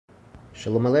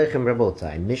Shalom Aleichem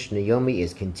Rabotai. Mishnah Yomi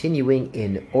is continuing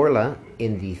in Orla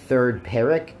in the third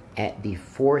parak at the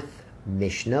fourth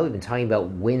Mishnah. We've been talking about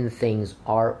when things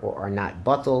are or are not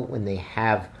batel, when they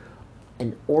have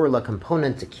an Orla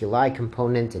component, a Kilai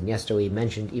component, and yesterday we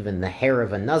mentioned even the hair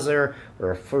of a Nazar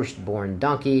or a firstborn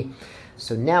donkey.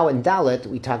 So now in Dalet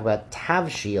we talk about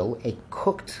Tavshil, a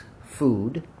cooked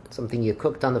food, something you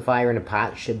cooked on the fire in a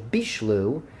pot,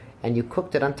 Shebishlu, and you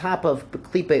cooked it on top of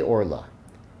Beklipe Orla.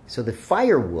 So the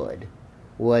firewood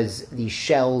was the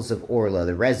shells of Orla,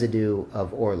 the residue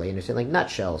of Orla. You understand, like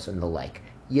nutshells and the like.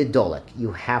 Yedolik,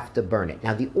 you have to burn it.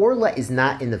 Now the Orla is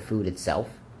not in the food itself.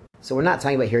 So we're not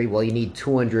talking about here, well, you need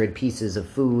 200 pieces of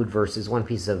food versus one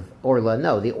piece of Orla.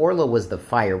 No, the Orla was the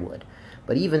firewood.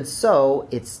 But even so,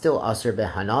 it's still Aser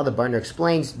Behana. The Barner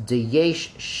explains, Deyesh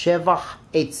Shevach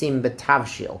Etzim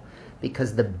Betavshil,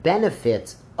 because the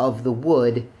benefit of the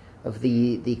wood, of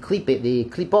the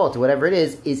klipot, whatever it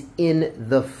is in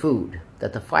the food.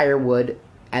 That the firewood,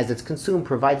 as it's consumed,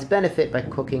 provides benefit by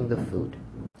cooking the food.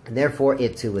 And therefore,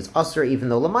 it too is Aser, even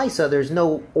though Lamaisa, there's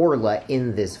no Orla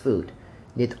in this food.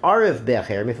 Nit Arev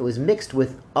Becher, if it was mixed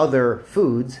with other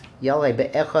foods, Yalei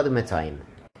Be'echad Metayim.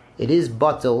 It is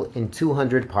batel in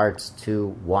 200 parts to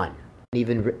 1.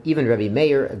 Even Rabbi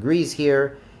Meir agrees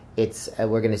here. It's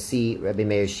we're going to see Rabbi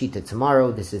Meir's shita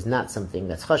tomorrow. This is not something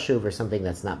that's chashuv or something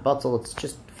that's not batel. It's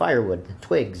just firewood,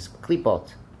 twigs, klipot.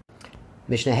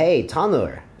 Mishnah Hey,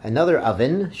 Tanur, another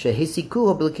oven,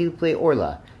 shehisikuho b'lekilplei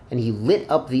orla. And he lit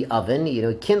up the oven,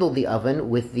 kindled the oven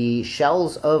with the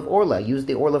shells of orla, used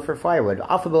the orla for firewood,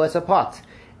 afabo as a pot.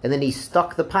 And then he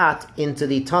stuck the pot into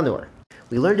the tanur.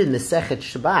 We learned in Masechet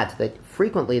Shabbat that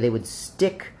frequently they would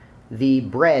stick the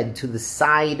bread to the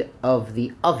side of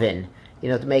the oven,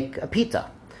 to make a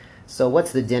pita. So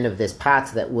what's the din of this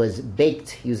pot that was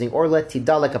baked using orla?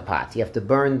 Tidalek a pot. You have to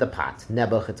burn the pot.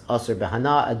 Nebuch, it's Aser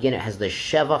Behana. Again, it has the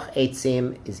Shevach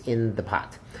Eitzim is in the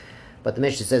pot. But the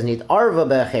Mishnah says, Nit Arva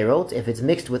Be'cherot, if it's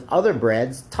mixed with other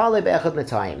breads, Tale Be'echad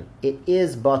Metayim. It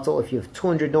is batel if you have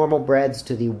 200 normal breads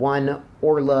to the one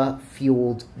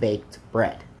orla-fueled baked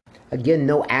bread. Again,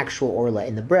 no actual orla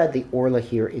in the bread. The orla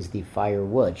here is the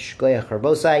firewood. Shkoyach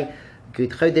Harbosai, Gut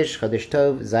Chodesh, Chodesh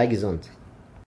Tov, Zai Gesund.